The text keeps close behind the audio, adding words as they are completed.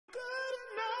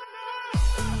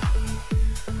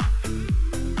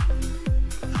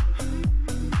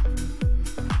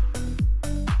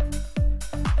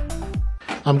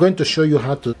I'm going to show you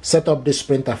how to set up this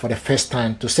printer for the first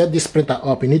time. To set this printer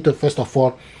up, you need to first of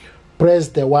all press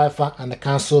the Wi-Fi and the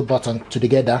cancel button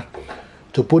together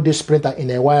to put this printer in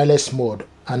a wireless mode.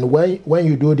 And when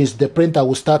you do this, the printer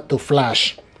will start to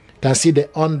flash. You can see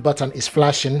the on button is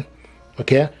flashing,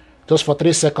 okay, just for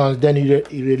 3 seconds, then you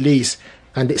release,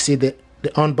 and see the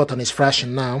on button is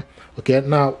flashing now. Okay,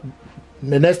 now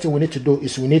the next thing we need to do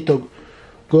is we need to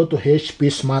go to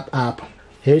HP Smart App.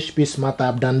 HP Smart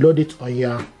App, download it on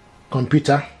your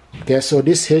computer. Okay, so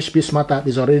this HP Smart App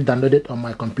is already downloaded on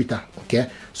my computer. Okay,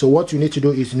 so what you need to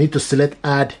do is you need to select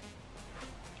add.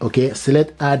 Okay,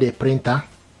 select add a printer.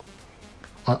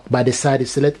 By the side,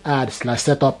 select add /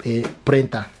 set up a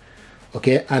printer.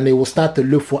 Okay, and it will start to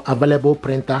look for available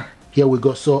printer. Here we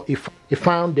go. So if you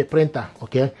found the printer,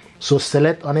 okay, so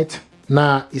select on it.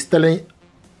 Now it's telling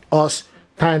us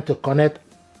time to connect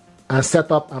and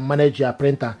set up and manage your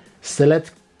printer.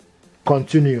 Select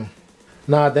continue.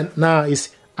 Now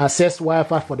is access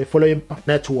Wi-Fi for the following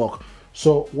network.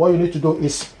 So what you need to do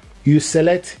is you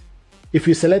select. If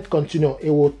you select continue, it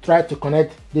will try to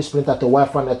connect this printer to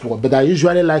Wi-Fi network. But I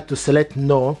usually like to select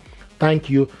no,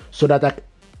 thank you, so that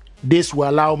this will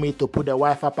allow me to put the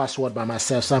Wi-Fi password by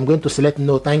myself. So I'm going to select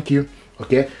no, thank you.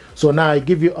 Okay, so now I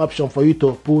give you option for you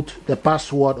to put the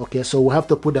password. Okay, so we have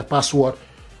to put the password.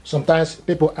 Sometimes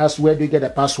people ask, where do you get the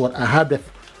password? I have the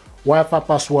Wi-Fi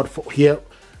password for here.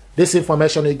 This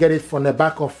information, you get it from the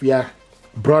back of your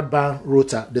broadband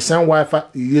router. The same Wi-Fi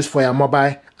you use for your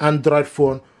mobile, Android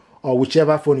phone, or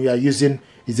whichever phone you are using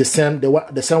is the same.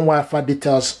 The same Wi-Fi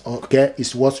details, okay,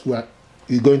 is what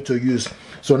you're going to use.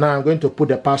 So now I'm going to put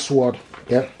the password.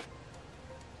 Okay.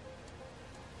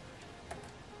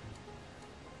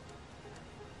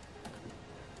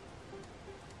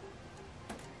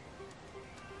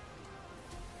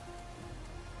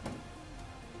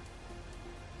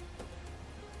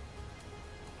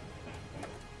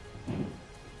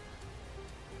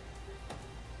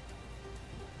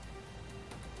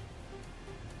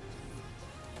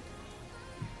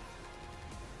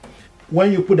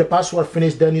 When you put the password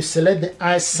finish, then you select the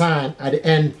I sign at the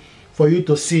end for you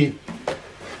to see.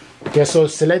 Okay, so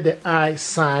select the I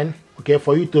sign, okay,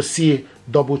 for you to see,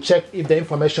 double check if the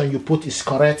information you put is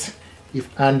correct.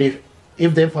 If the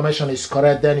information is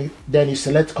correct, then you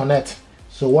select connect.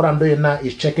 So what I'm doing now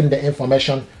is checking the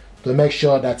information to make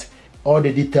sure that all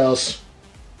the details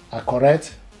are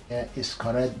correct. Yeah, it's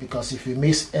correct, because if you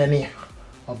miss any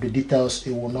of the details,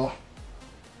 it will not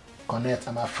connect,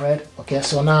 I'm afraid. Okay,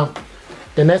 so now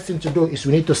the next thing to do is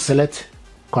we need to select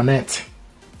connect.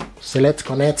 Select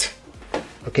connect.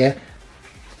 Okay,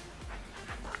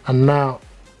 and now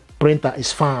printer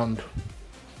is found.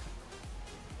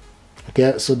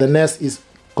 Okay, so the next is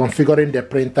configuring the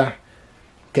printer.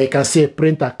 Okay, you can see a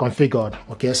printer configured.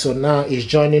 Okay, so now it's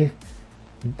joining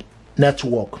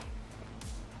network.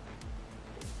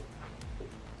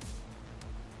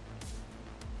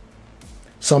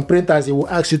 Some printers, it will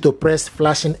ask you to press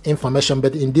flashing information,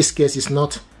 but in this case it's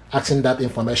not asking that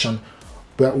information.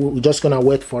 But we're just gonna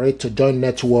wait for it to join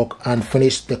network and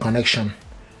finish the connection.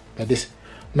 Like this.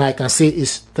 Now I can see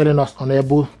it's telling us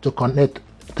unable to connect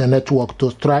the network.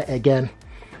 To try again.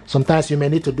 Sometimes you may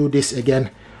need to do this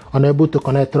again. Unable to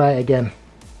connect, try again.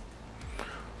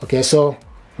 Okay, so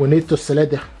we need to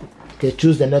select the, okay,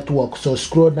 choose the network. So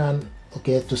scroll down,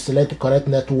 okay, to select the correct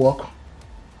network.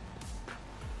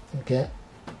 Okay,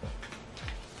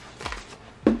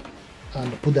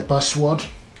 and put the password.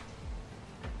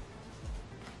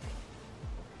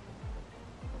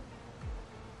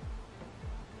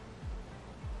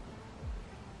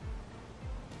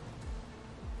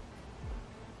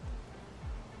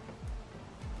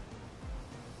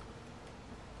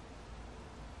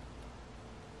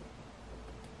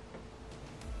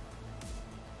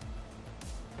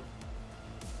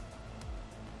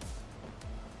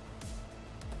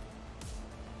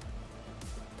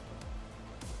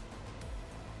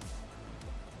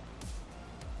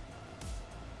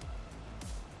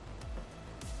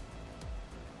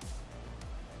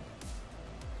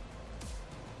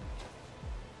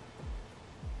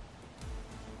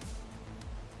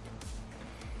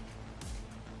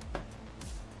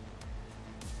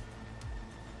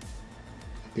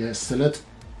 Yes, select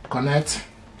connect.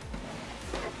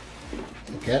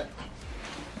 Okay.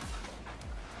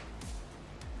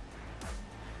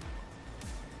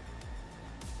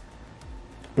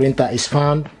 Printer is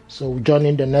found, so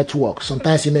joining the network.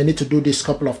 Sometimes you may need to do this a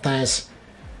couple of times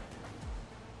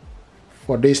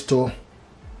for this to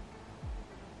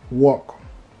work.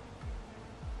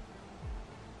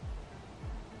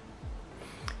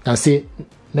 You can see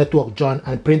network join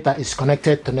and printer is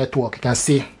connected to network. You can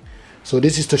see So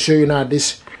this is to show you now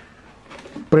this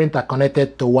printer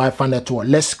connected to Wi-Fi network.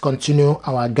 Let's continue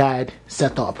our guide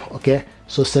setup. Okay,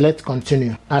 so select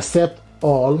continue, accept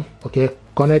all. Okay,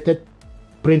 connected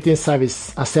printing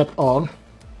service, accept all.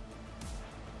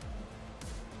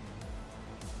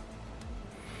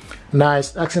 Now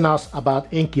it's asking us about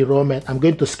ink enrollment. I'm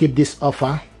going to skip this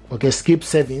offer. Okay, skip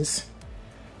savings.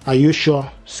 Are you sure?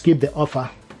 Skip the offer.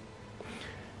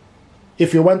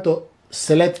 If you want to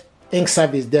select ink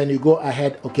service, then you go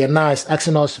ahead. Okay, now it's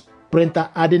asking us printer,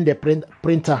 adding the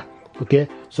printer. Okay,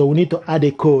 so we need to add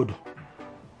a code.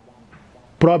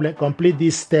 Problem, complete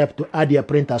this step to add your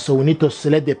printer. So we need to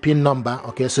select the pin number.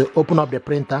 Okay, so open up the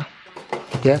printer.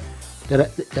 Okay,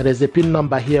 there is a pin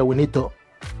number here we need to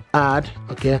add.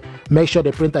 Okay, make sure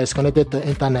the printer is connected to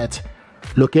internet.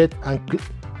 Locate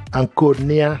and code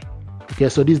near. Okay,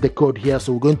 so this is the code here,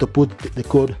 so we're going to put the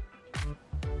code.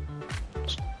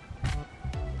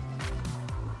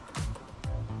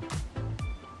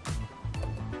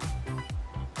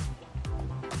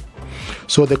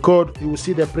 So the code, you will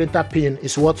see the printer pin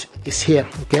is what is here.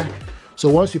 Okay, so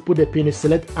once you put the pin, you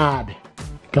select add.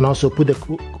 You can also put the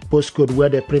postcode where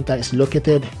the printer is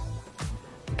located.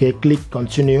 Okay, click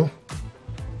continue.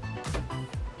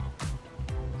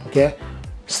 Okay,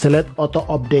 select auto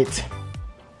update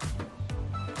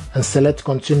and select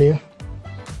continue.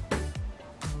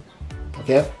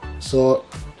 Okay, so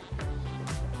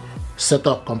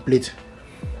setup complete.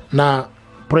 Now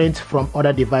print from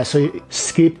other device. So you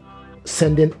skip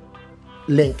sending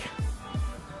link.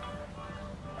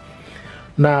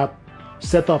 Now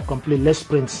setup complete. Let's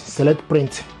print. Select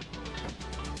print.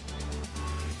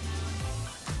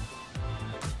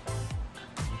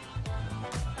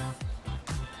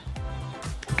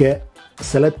 Okay,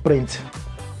 select print.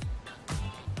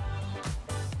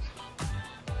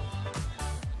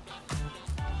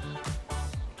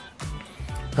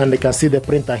 And you can see the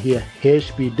printer here,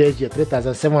 HP Deskjet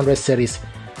 3700 series.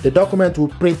 The document will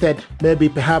printed, maybe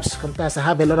perhaps sometimes I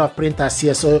have a lot of printers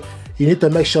here, so you need to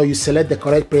make sure you select the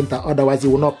correct printer, otherwise it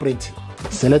will not print.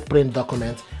 Select print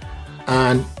document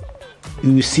and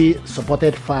you will see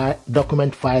supported file,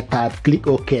 document file type. Click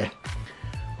OK.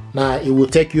 Now it will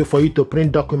take you for you to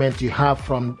print document you have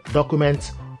from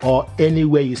documents or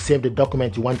anywhere you save the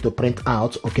document you want to print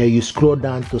out. Okay, you scroll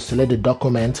down to select the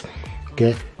document.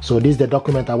 Okay, so this is the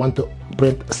document I want to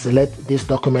print. Select this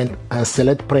document and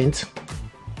select print.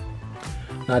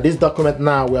 Now this document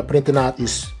now we are printing out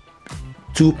is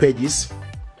 2 pages.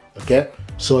 Okay,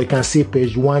 so you can see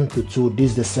page 1 to 2.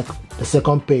 This is the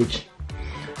second page.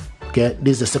 Okay,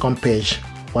 this is the second page,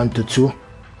 1 to 2.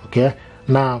 Okay,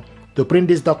 now to print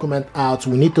this document out,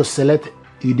 we need to select.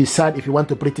 You decide if you want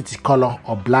to print it in color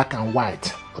or black and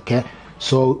white. Okay,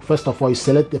 so first of all, you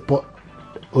select the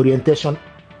orientation.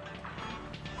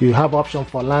 You have option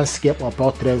for landscape or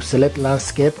portrait. Select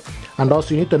landscape, and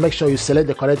also you need to make sure you select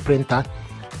the correct printer,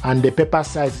 and the paper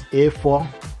size A4,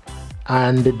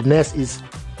 and the next is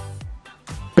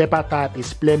paper type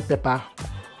is plain paper.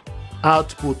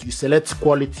 Output, you select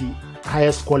quality,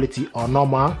 highest quality or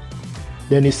normal.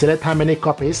 Then you select how many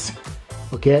copies.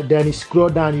 Okay, then you scroll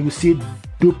down, you will see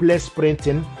duplex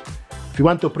printing. If you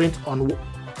want to print on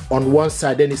one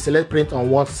side, then you select print on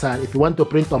one side. If you want to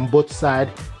print on both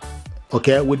sides,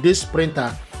 okay, with this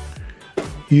printer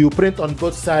you print on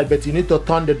both sides, but you need to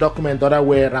turn the document the other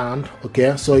way around.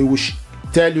 Okay, so it will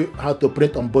tell you how to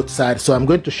print on both sides. So I'm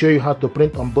going to show you how to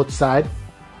print on both sides.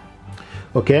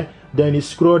 Okay, then you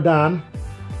scroll down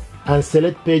and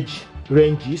select page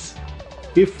ranges.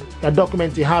 If a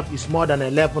document you have is more than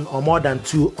 11 or more than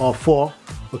 2 or 4,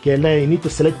 okay, then you need to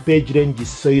select page ranges.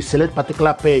 So you select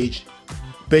particular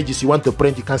pages you want to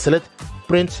print. You can select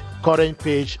print current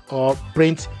page or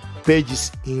print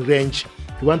pages in range.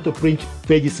 If you want to print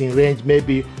pages in range,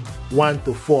 maybe 1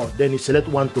 to 4, then you select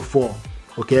 1 to 4.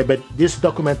 Okay, but this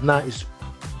document now is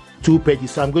 2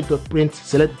 pages, so I'm going to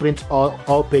select print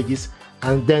all pages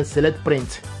and then select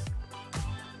print.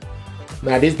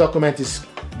 Now this document is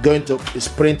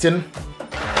printing.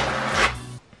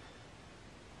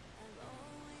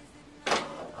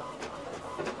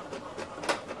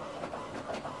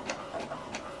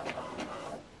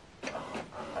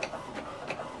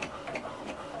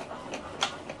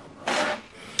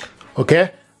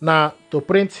 Okay, now to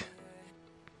print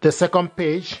the second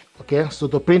page, okay, so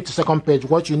to print the second page,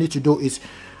 what you need to do is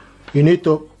you need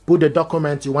to put the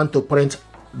document you want to print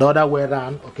the other way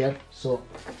around. Okay, so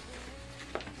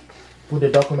put the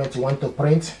document you want to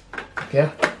print,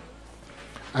 okay,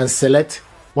 and select.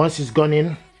 Once it's gone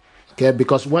in, okay,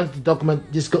 because once the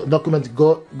document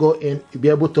go in, you'll be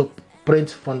able to print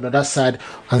from the other side,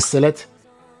 and select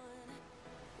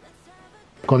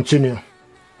continue.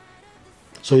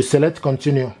 So you select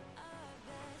continue.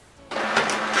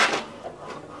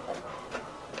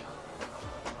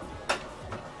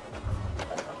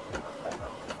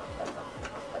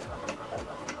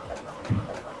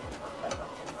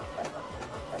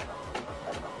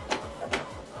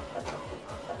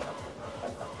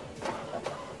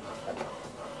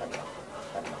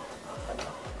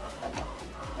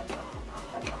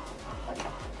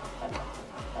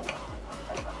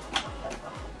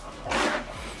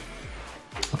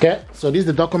 Okay, so this is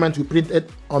the document we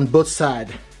printed on both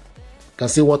sides. You can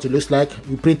see what it looks like.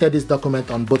 We printed this document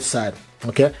on both sides.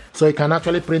 Okay, so you can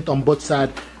actually print on both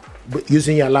sides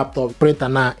using your laptop. Printer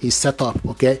now is set up.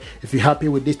 Okay, if you're happy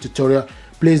with this tutorial,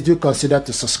 please do consider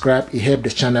to subscribe. It helps the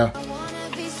channel.